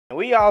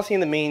we all seen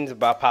the memes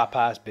about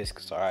Popeyes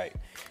Biscuits, all right?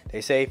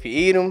 They say if you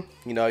eat them,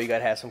 you know, you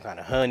gotta have some kind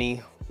of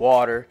honey,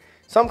 water,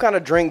 some kind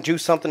of drink,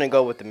 juice, something to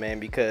go with it, man,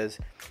 because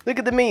look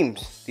at the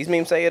memes. These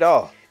memes say it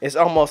all. It's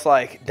almost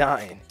like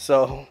dying.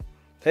 So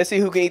let's see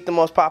who can eat the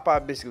most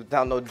Popeye biscuits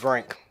without no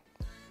drink.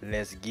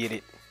 Let's get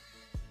it.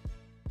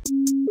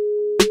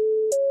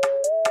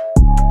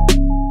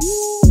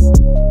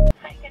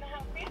 Hi, can I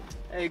help you?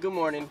 Hey, good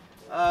morning.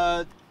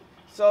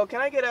 So can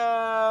I get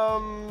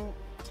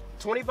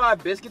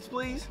 25 biscuits,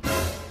 please?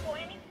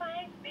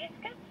 25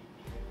 biscuits?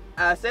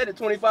 I said it,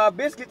 25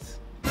 biscuits.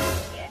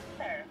 Yes,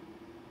 sir.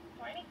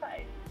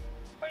 25.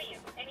 For you.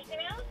 Anything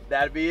else?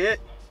 That'd be it.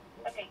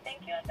 Okay,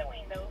 thank you at the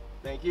window.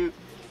 Thank you.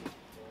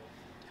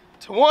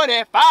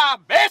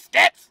 25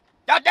 biscuits!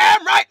 You're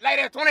damn right,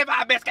 lady,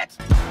 25 biscuits!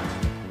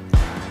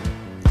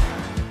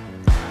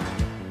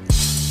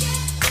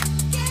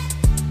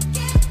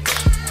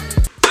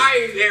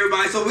 Alright,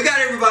 everybody, so we got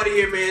everybody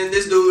here, man.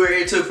 This dude right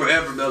here took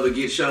forever, though, to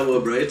get show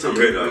up, bro. It took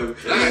forever.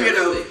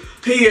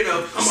 Here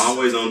though. I'm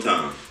always on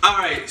time.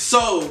 Alright,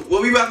 so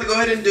what we about to go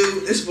ahead and do,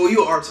 this boy,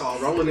 you are tall,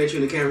 bro. I'm looking at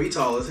you in the camera, you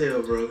tall as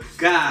hell, bro.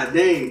 God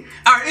dang.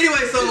 Alright,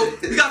 anyway, so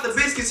we got the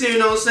biscuits here, you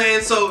know what I'm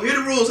saying? So here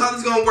are the rules, how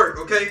this gonna work,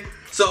 okay?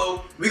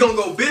 So we gonna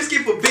go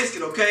biscuit for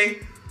biscuit,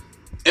 okay?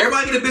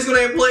 Everybody get a biscuit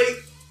on their plate,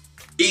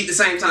 eat at the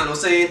same time, you know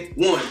what I'm saying?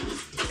 One.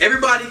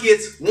 Everybody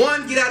gets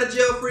one get out of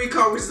jail free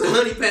card, which is a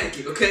honey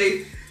packet,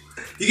 okay?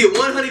 You get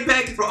one honey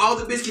packet for all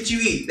the biscuits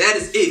you eat. That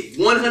is it.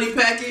 One honey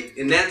packet,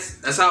 and that's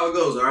how it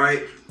goes,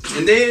 alright?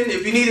 And then,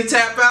 if you need to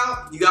tap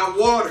out, you got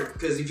water.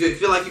 Because if you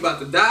feel like you're about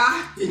to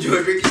die,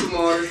 enjoy drinking some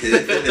water.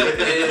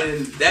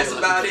 And that's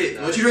about it.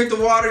 Once you drink the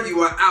water,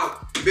 you are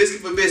out. Biscuit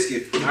for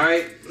biscuit.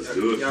 Alright? Let's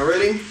do it. Y'all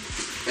ready?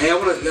 Hey, I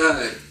wanna,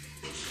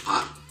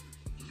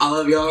 I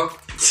love y'all.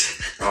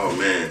 Oh,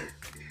 man.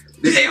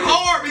 They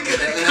hard because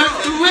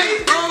It's too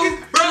late, bro.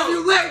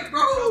 Too late,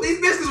 bro. These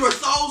biscuits were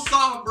so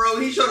soft, bro.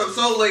 He showed up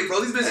so late, bro.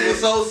 These biscuits were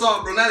so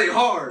soft, bro. Now they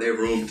hard. They're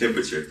room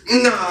temperature.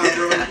 Nah,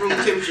 bro. Room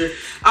temperature.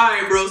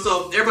 Alright, bro.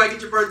 So, everybody get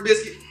your first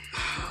biscuit.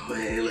 Oh,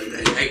 man, look,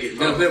 I get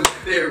nothing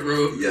right there,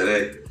 bro. Yeah,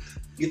 they.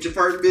 Get your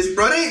first biscuit.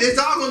 Bro, it's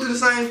all gonna do the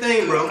same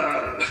thing, bro.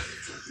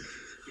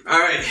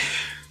 Alright.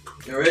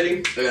 You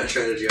ready? I got a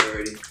strategy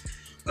already.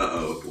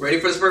 Uh-oh.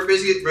 Ready for the first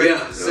biscuit? Ready?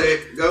 Yeah.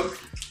 Set, go.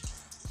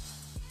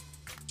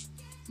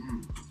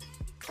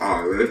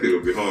 Oh, man, this thing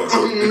will be hard.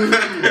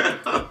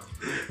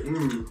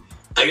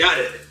 I got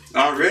it.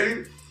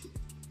 Already?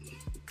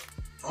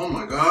 Oh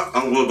my god.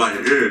 I'm going by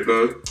the ear,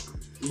 cuz.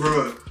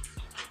 Bro.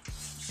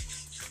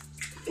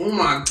 Oh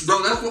my,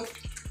 bro, that's what.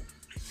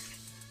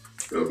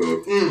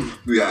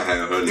 We gotta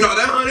have honey. No,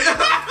 that honey.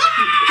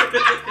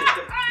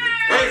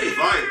 Hey,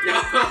 fight.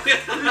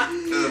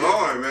 It's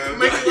hard, man.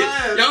 Make it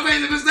laugh. Y'all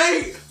made the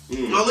mistake.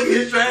 Oh, look at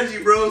his strategy,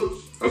 bro.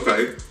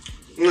 Okay.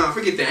 Nah,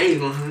 forget the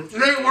ain't one. It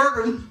ain't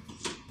working.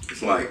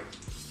 It's like,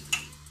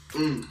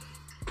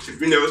 if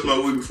you never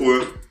smoked weed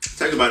before,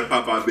 take a bite of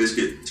Popeye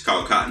Biscuit. It's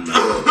called cotton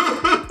mouth.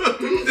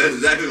 That's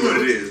exactly what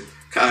it is.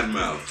 Cotton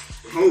mouth.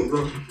 Oh,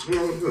 bro.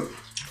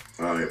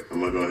 Alright, I'm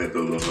gonna go ahead and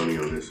throw a little honey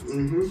on this.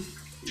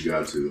 You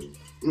got to.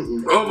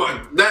 Oh my,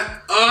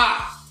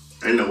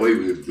 Ain't no way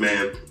we,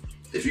 man.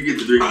 If you get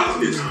the 3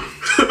 biscuits.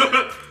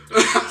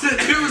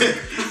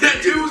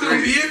 that two was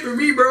gonna be it for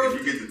me, bro.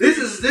 This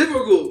is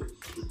difficult.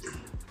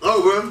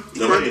 Oh, bro.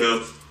 No honey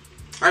helps.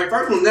 Alright,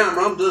 first one down,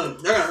 bro. I'm done.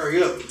 Y'all gotta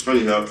hurry up.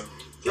 Honey helps.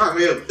 Y'all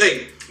hurry up.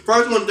 Hey,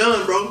 first one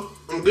done, bro.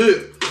 I'm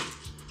good.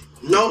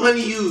 No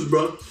honey used,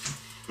 bro.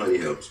 Honey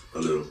helps a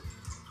little.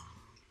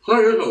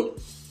 Go.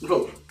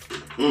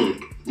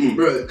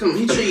 Bro, come on,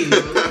 he cheating,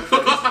 bro. He's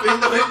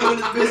going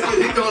to the biscuit.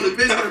 He's going to the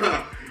biscuit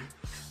now.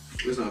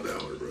 It's not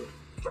that hard, bro.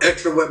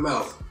 Extra wet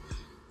mouth.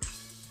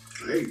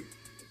 Hey.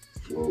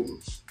 Whoa.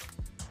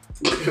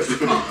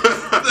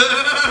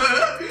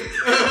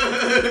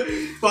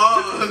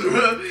 Pause,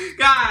 bro.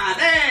 God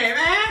damn,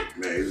 man.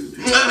 Man,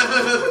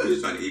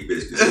 he's trying to eat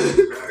biscuits.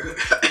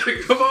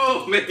 Come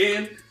on,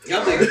 man.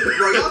 Y'all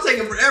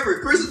taking forever.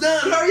 Chris is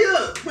done. Hurry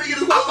up. Before you get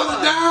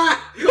disqualified.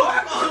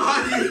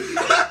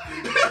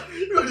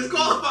 Bro,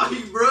 disqualify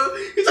you, bro.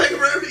 You taking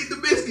forever to eat the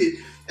biscuit.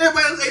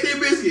 Everybody else ate their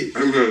biscuit.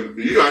 I'm good.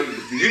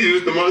 You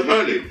used the most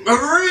honey. For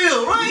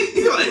real, right?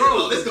 He's like,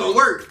 bro, this gonna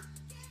work.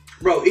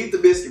 Bro, eat the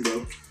biscuit,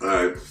 bro.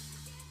 Alright.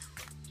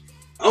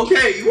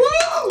 Okay,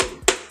 woo!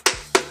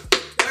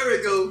 There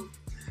we go.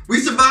 We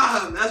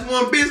survived. That's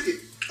one biscuit.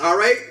 All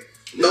right.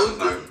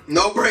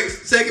 No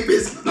breaks. Second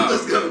biscuit.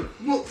 Let's go.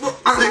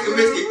 Second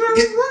biscuit.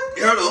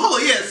 Hold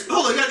on. Yes.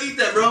 Hold on. You gotta eat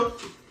that, bro.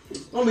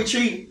 Don't be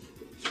cheating.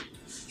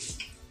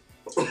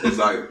 It's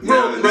like,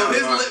 Bro, his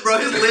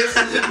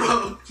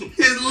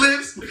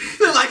lips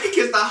look like he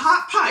kissed a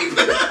hot pipe.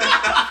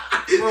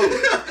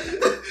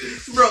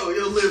 Bro,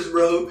 your lips,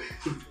 bro.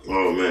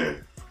 Oh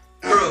man.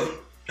 Bro,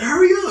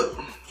 hurry up.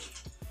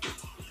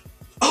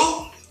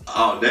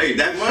 Oh, dang,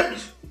 that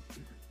much?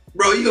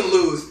 Bro, you gonna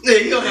lose. Yeah,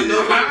 you gonna have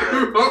no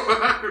fire.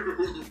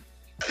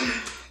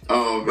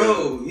 Oh,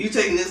 bro, you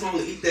taking this long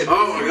to eat that?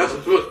 Oh my gosh,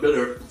 it's much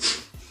better.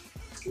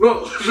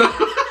 Bro.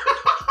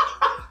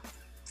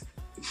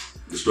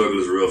 The struggle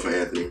is real for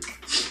Anthony.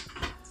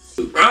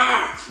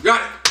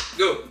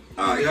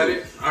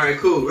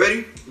 Alright, cool.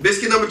 Ready?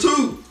 Biscuit number 2. I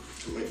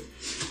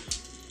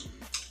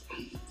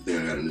think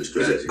I got a new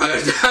strategy. I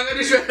got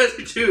this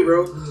strategy too,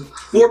 bro.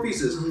 4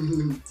 pieces.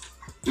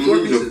 4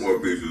 pieces. 4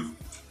 pieces.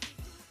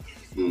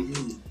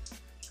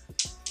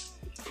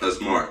 That's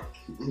smart.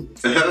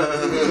 Hey,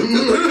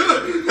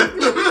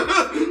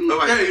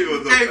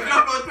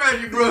 drop our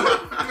strategy, bro.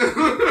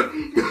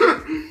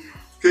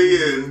 Thing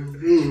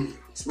is,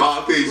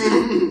 small piece,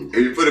 and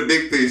you put a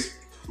big piece,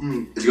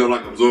 it's gonna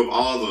like absorb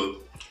all the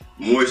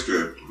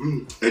moisture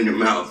in your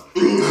mouth.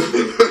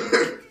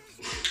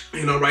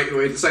 Ain't no right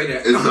way to say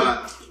that. It's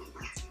not.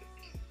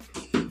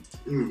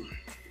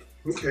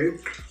 Okay.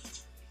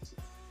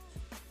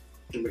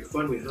 You make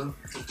fun of me, huh?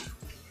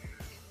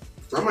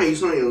 I might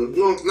use honey.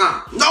 No,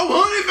 nah. No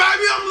honey,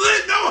 baby. I'm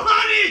lit. No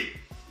honey.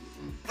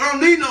 I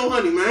don't need no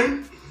honey,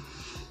 man.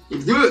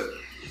 It's good.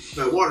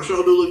 That water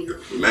sure do look good.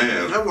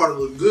 Man. That water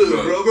look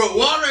good, bro. Bro,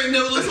 water ain't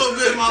never looked so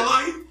good in my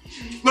life.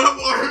 But that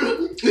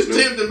water, it's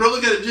tempting, bro.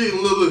 Look at the G.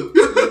 Look.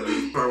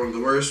 Probably one of the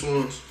worst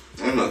ones.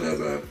 I'm not that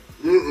bad.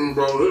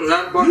 Bro. You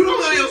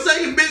don't know your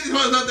second business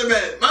one's not that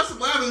bad. My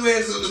saliva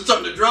glands is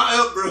starting to dry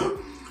up, bro.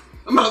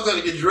 My mouth's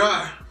starting to get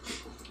dry.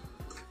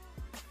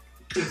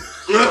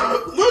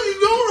 What are you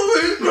doing over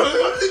here, bro?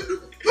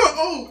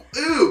 Oh,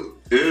 ew.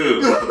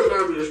 Ew. I'm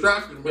trying to be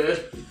distracted, man.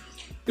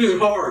 This is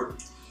hard.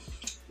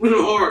 This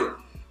is hard.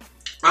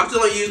 I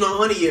still ain't used no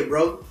honey yet,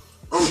 bro.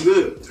 I'm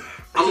good.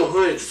 I'm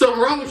 100.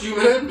 Something wrong with you,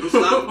 man.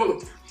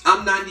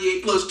 I'm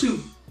 98 plus 2.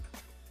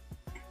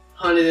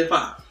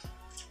 105.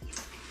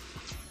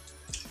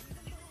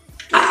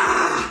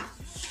 I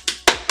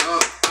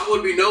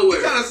would be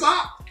nowhere. What kind of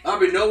sock? I'd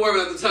be nowhere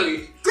without the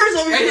honey. Chris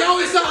over here. And he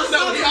always stops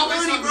some He always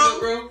honey, stops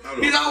bro.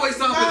 He's always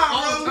stopping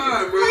all the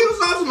time, bro. He was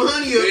stop some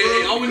honey up, bro.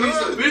 And all we need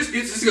some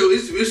biscuits.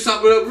 Let's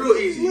chop it up real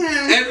easy.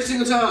 Man. Every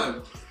single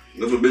time.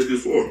 That's what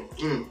biscuits for.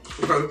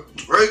 Okay.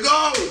 Ready,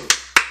 go.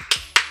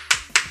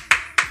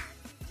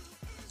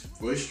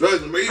 Boy, he's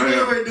struggling, man.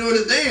 You already doing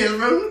his dance,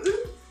 bro.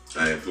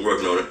 Hey, I'm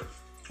working on it.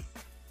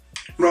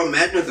 Bro,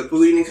 imagine if the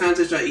food eating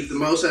contest I eat the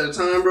most at a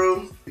time,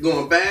 bro. You're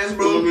going fast,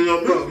 bro.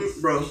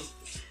 Bro.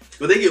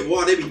 But they get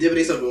water, they be dipping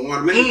themselves in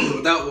water. Man, they do it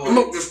without water.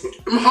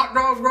 Them hot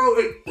dogs, bro.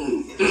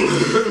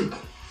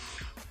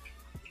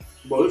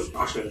 Bro, this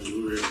I shouldn't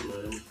do this,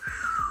 man.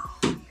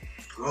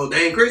 Oh,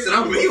 dang, Chris,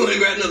 and you gonna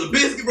grab another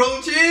biscuit,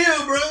 bro.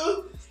 Chill,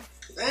 bro.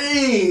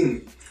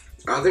 Dang.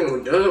 I think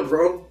I'm done,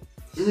 bro.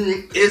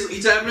 You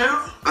tapping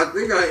out? I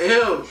think I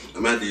am.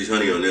 I'm about to use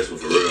honey on this one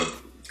for real.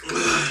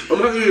 I'm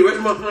gonna use the rest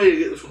of my honey to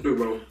get this one through,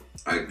 bro.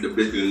 The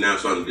biscuit is now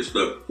starting to get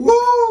stuck.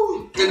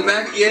 Woo! In the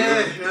back?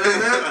 Yeah.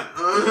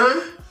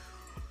 Alright.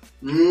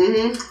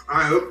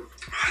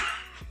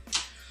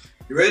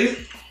 You ready?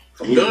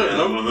 I'm done. I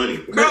love my honey.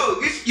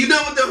 Bro, you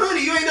done with the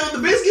honey? You ain't done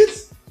with the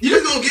biscuits? You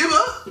just gonna give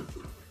up?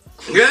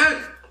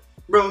 Yeah.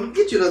 Bro,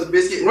 get you another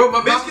biscuit. Bro,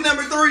 my biscuit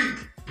number 3.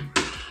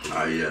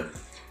 Oh, yeah.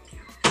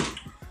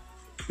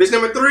 Biscuit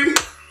number 3.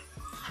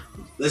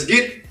 Let's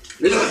get it.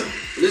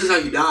 This is how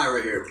you die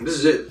right here. This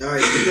is it.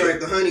 Alright,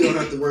 the honey gonna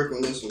have to work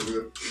on this one,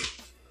 bro.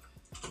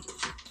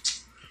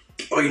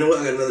 Oh, you know what?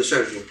 I got another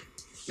strategy.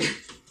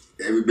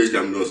 Every biscuit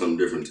I'm doing something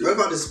different too. What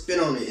about to spit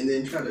on it and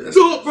then try to...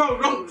 No, bro,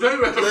 don't say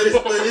that. Let it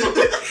split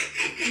it.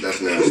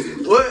 That's nasty.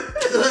 What?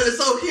 Let it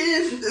soak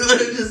in? Let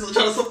it just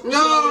try to soak...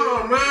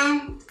 No,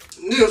 man.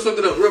 You gonna soak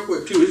it up real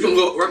quick too. He's gonna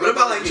go right What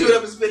about like chew it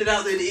up and spit it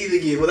out then to eat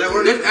again? Will that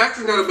work? That's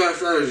actually not a bad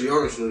strategy,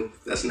 honestly.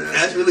 That's nasty.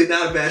 That's really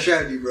not a bad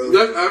strategy, bro.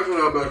 That's actually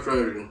not a bad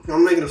strategy.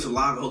 I'm making up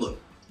saliva. Hold up.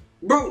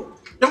 Bro,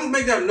 don't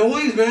make that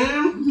noise,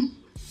 man.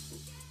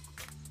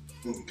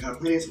 Got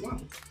plenty of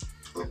saliva.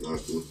 That's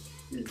nasty.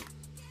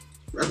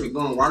 That's me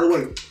going right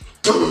away.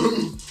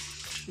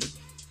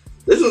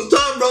 This was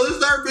tough, bro. This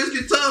third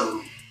biscuit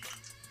tough.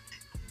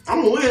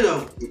 I'm gonna win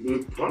though.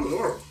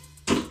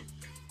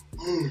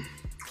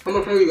 How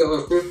much honey you got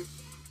left, Chris?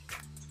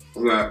 I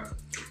got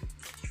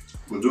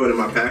majority of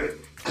my packet.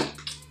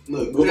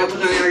 Look, how much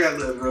honey I got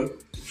left, bro?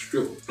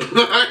 Triple.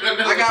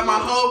 I got my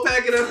whole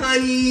packet of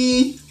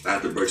honey. I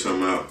have to break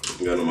something out.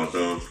 I got it on my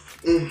thumb.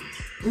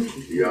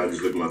 Y'all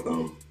just look at my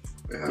thumb.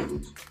 It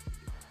happens.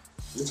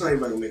 It's not even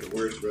gonna make it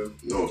worse, bro.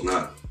 No, it's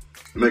not.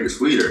 It make it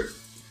sweeter.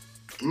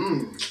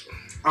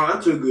 Oh,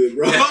 that's too good,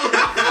 bro. It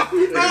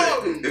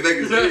make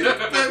it sweeter.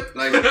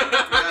 Like, you gotta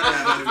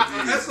have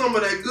That's some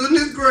of that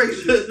goodness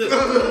gracious. Good.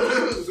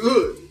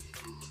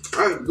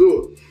 That's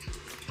good.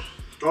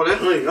 Oh, that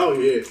honey. Oh,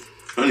 yeah.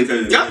 honey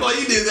can't. That's why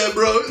you did that,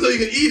 bro. So you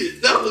can eat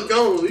it. That was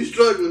gone. You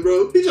struggling,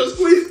 bro. He just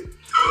squeezed.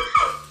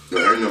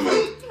 No, ain't no more.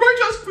 Bro, you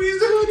just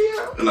squeezed the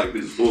honey out. I like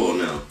this full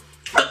now.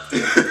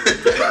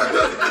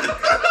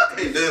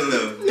 Ain't that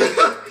left.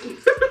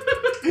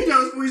 He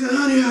trying to squeeze the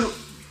honey out.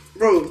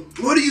 Bro,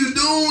 what are you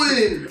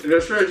doing?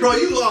 That's right. Bro,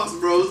 you lost,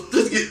 bro.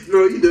 Just get,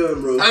 bro, you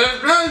done, bro. I got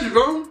strategy,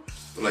 bro.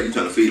 Like you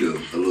trying to feed a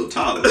little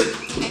toddler.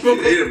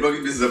 You ate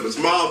broke pieces up in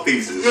small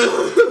pieces. So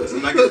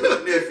like it's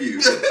my nephew.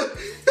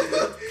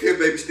 Here,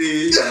 baby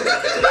Steve.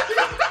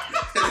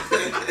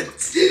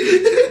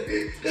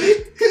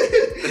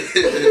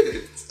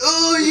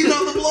 Oh, you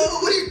on the floor?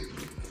 What are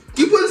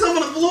you putting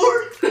something on the floor?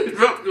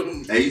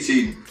 Hey, you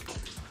cheating.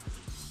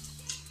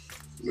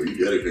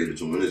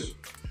 some of this.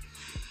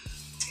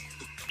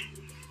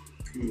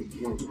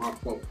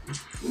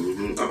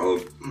 Uh-oh.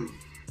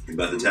 You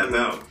about to tap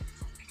out.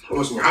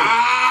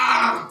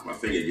 My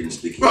finger getting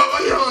sticky. Bro, why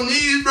you on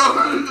these, bro?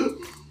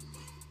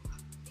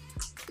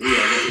 Yeah,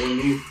 that's one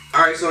of you.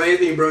 Alright, so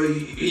Anthony, bro,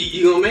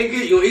 you gonna make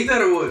it? You gonna eat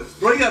that or what?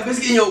 Bro, you got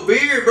biscuit in your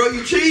beard, bro.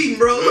 You cheating,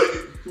 bro.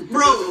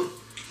 Bro,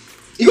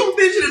 you gonna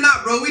finish it or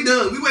not, bro? We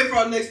done. We wait for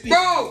our next piece.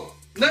 Bro,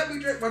 let me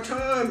drink my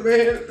time,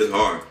 man. It's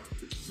hard.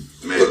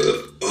 Man.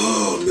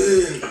 Oh,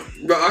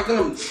 man. Bro, I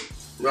come.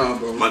 Nah,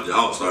 bro. My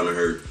jaw's starting to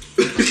hurt.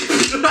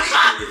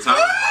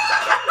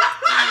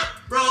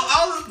 Bro,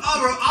 all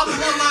the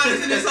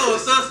one-liners in this whole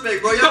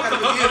suspect, bro. Y'all gotta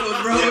forgive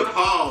us, bro. Yeah,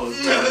 pause.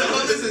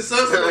 This is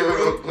suspect,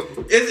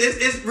 bro.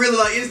 It's really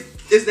like,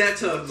 it's that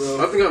tough,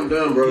 bro. I think I'm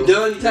done, bro. You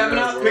done? You tapping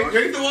Yeah, out? bro.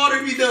 Drink the water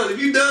if you done. If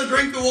you done,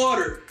 drink the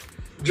water.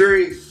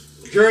 Drink,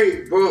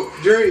 bro,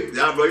 drink.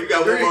 Nah, bro, you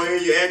got one more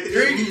in you, Anthony.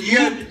 Drink. You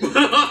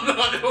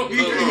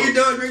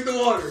done? Drink the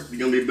water. You're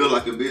gonna be built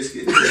like a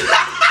biscuit. He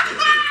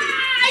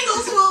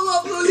gonna swell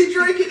up as he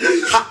drink it.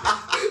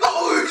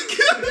 Oh,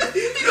 he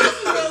gonna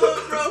swell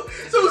up, bro.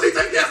 As soon as he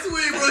take that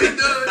swig, bro, he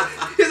done.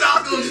 His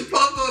eyes gonna just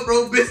pop up,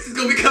 bro. Biscuit's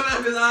gonna be coming out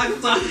of his eyes.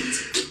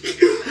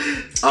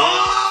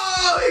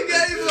 Oh, he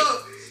gave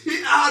up.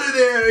 He out of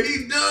there.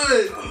 He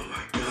done. Oh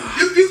my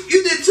god.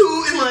 You did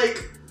 2 in like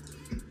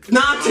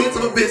 9/10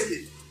 of a biscuit.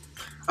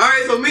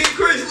 Alright, so me and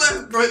Chris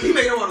left, bro. He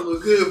made that water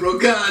look good, bro.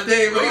 God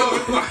damn, bro.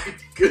 Oh my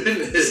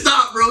goodness.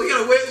 Stop, bro. He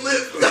got a wet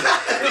lip.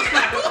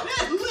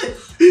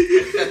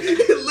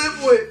 Lip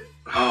wet.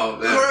 Oh,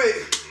 man.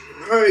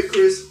 Alright,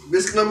 Chris.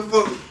 Biscuit number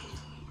 4.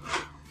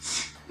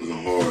 It's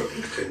hard.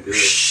 Couldn't do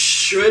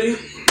it. Ready?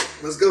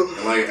 Let's go.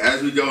 And like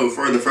as we go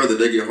further and further,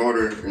 they get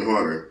harder and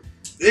harder.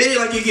 It ain't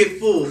like you get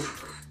full.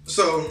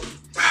 So,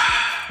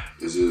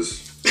 This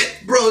is.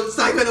 bro, it's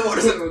like the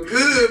water's so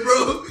good,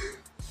 bro.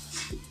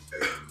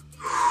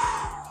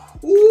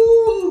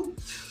 Ooh.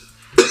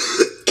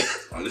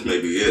 Oh, this may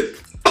be it.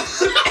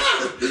 That's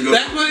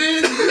what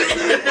it is.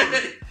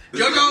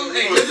 JoJo,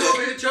 hey, JoJo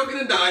over here choking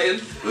and dying.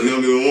 This is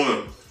gonna be the one.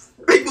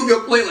 Hey, move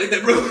your plate like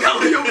that, bro.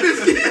 Count on your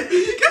biscuit.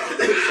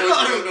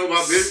 I don't know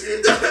my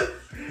biscuit.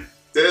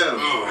 Damn.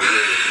 Oh,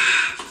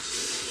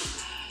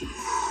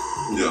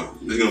 Yeah,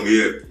 this is gonna be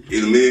it.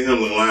 Either me and him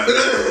will lie.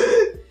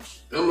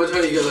 how much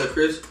honey you got left,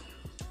 Chris?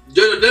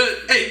 JoJo done.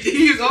 Hey,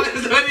 he used all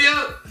his honey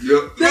up.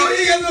 Yep. Bro,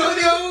 you got no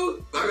honey on?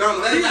 I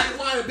got He got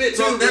quiet a bit,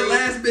 Bro, too, that bro.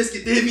 last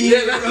biscuit did me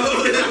in, bro.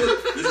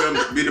 This is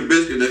gonna be the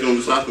biscuit that's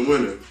gonna stop the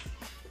winner.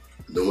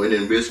 The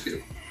winning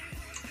biscuit.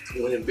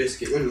 Winning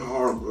biscuit. It's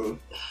hard, bro.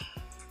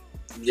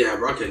 Yeah,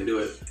 bro, I couldn't do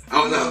it.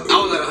 I was out of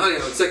honey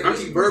on the second. I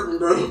keep burping,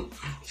 bro.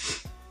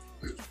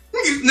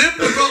 You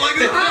sniffing, bro, like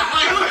it's hot.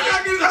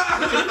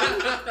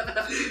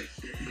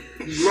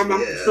 My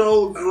mouth is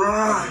so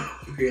dry.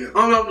 Yeah.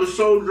 My mouth is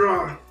so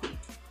dry.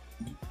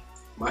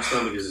 My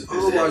stomach is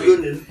Oh my heavy.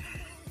 goodness.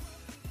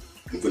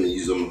 I'm gonna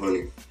use some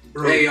honey.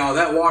 Bro. Hey, y'all,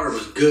 that water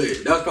was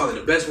good. That was probably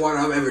the best water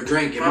I've ever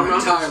drank in My my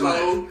mouth entire is life.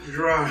 so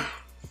dry.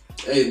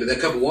 Hey, but that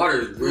cup of water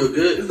is real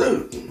good.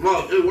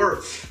 Well, it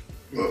works.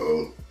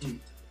 Uh-oh.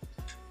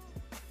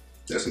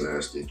 That's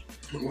nasty.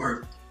 It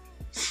works.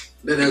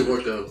 That does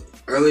work though.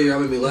 Earlier, I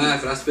made me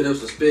laugh and I spit up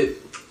some spit,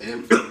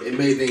 and it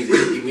made things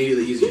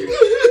immediately easier.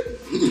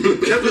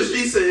 That's what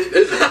she said.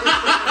 This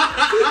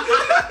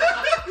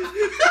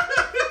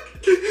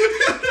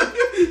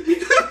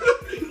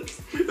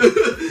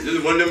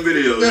is one of them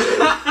videos.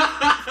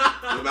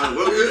 No matter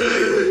what we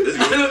say, it's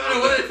No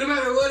gonna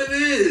matter what it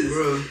is.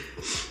 Bro.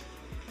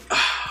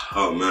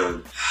 Oh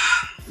man.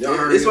 Y'all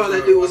heard That's it, why that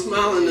bro. dude was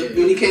smiling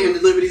when he came to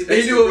deliver these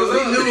biscuits. He knew what was bro.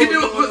 up. He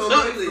knew what was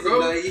up, bro.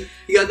 Like,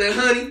 he got that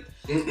honey.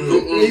 He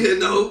said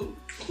no.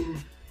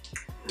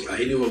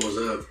 He knew what was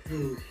up.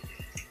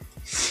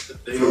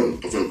 I'm gonna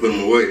put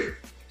them away.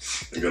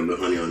 I got a little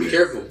honey on Be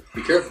there. careful.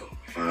 Be careful.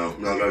 No,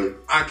 no.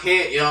 I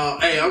can't, y'all.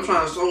 Hey, I'm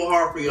trying so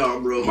hard for y'all,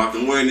 bro. I'm about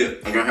to win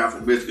it. I got half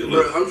a biscuit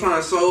Bro, left. I'm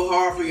trying so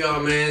hard for y'all,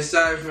 man.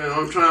 Savvy fam,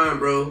 I'm trying,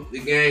 bro. The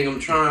gang, I'm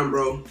trying,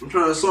 bro. I'm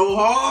trying so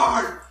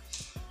hard.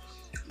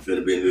 It's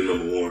gonna be new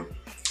 #1.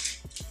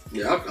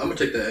 Yeah, I'm gonna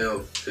take that L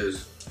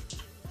because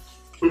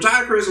I'm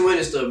tired of Chris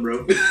winning stuff,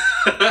 bro.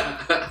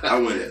 I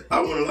win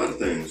a lot of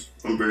things.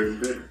 I'm very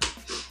better.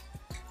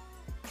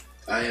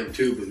 I am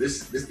too. But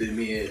this did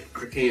me in.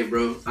 I can't,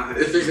 bro.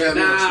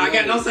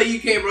 Don't say you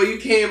can't, bro. You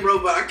can, bro,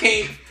 but I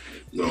can't.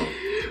 No. What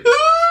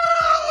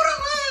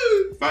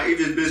If I eat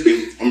this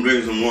biscuit, I'm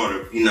drinking some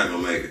water. He's not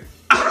gonna make it.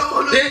 I don't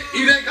want to.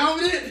 You that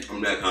confident?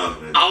 I'm that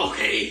confident.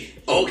 Okay.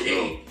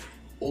 Okay.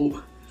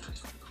 Oh.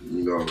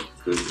 You know,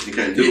 because you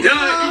can't do You it. done.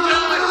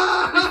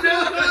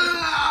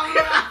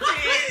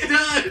 He's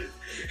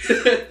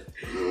done.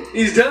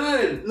 He's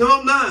done. No,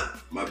 I'm not.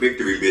 My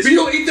victory But biscuit. you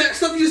gonna eat that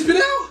stuff you just spit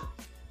out?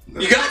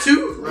 You got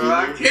to? Bro,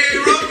 I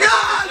can't, bro.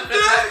 God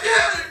dang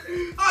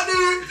it. I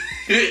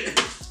did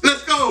it.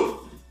 Let's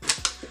go.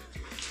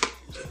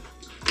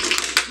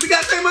 We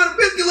got the same amount of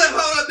biscuit left.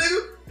 Hold up,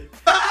 nigga.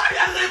 We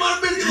got the same amount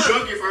of biscuit You left.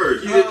 drunk it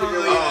first.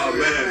 Oh,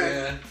 man.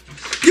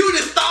 Yeah. You was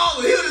just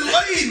stalling. He was just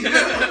waiting.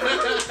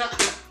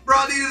 Bro, I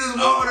needed this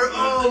water.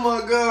 Oh, my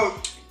God.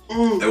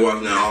 They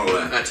washing out all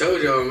that. I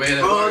told y'all, man.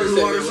 That Oh, this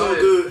water's so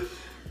good.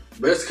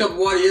 Best cup of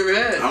water you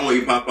ever had. I don't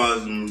eat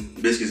Popeyes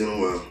and biscuits in a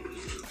while.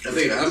 I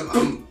think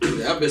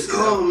I'm biscuit.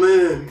 Oh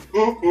man.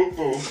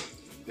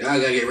 Now I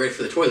gotta get ready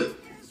for the toilet.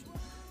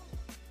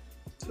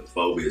 The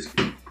faux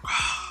biscuit.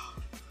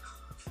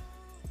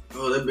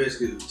 Oh, that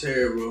biscuit is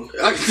terrible.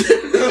 that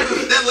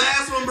That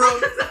last one, bro.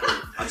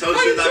 I told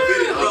you that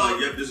video. I was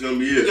like, yep, this is gonna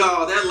be it.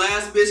 Y'all, that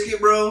last biscuit,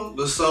 bro,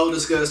 was so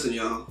disgusting,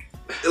 y'all.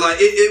 Like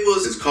it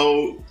was. It's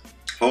cold,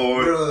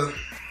 hard,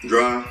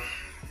 dry.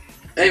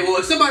 Hey, well,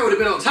 if somebody would have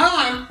been on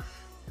time,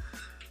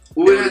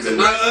 we would have had some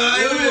nice,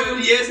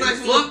 it's nice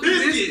fluffy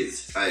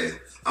biscuits. Hey,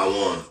 I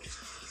won.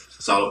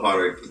 Solid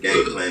part of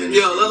game planning.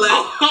 Yo,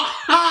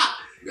 that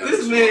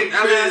this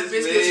last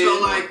biscuits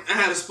felt like I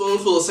had a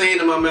spoonful of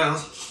sand in my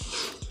mouth.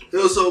 It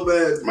was so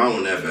bad.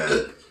 Mine wasn't that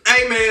bad.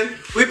 Hey man,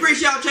 we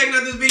appreciate y'all checking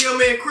out this video,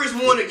 man. Chris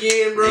won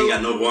again, bro. He ain't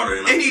got no water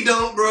in him. And he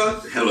don't,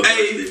 bro. Hella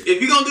hey, thirsty.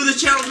 if you gonna do the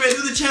challenge, man,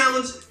 do the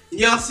challenge.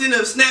 Y'all send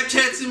a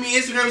Snapchat to me,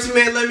 Instagram to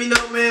me, man. Let me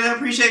know, man. I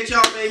appreciate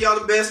y'all, man. Y'all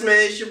the best,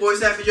 man. It's your boy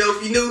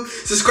SavvyJoe. If you new,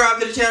 subscribe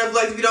to the channel. If you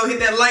like the video, hit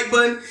that like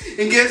button.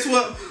 And guess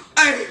what?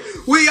 Hey,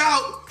 we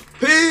out.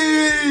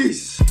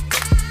 Peace.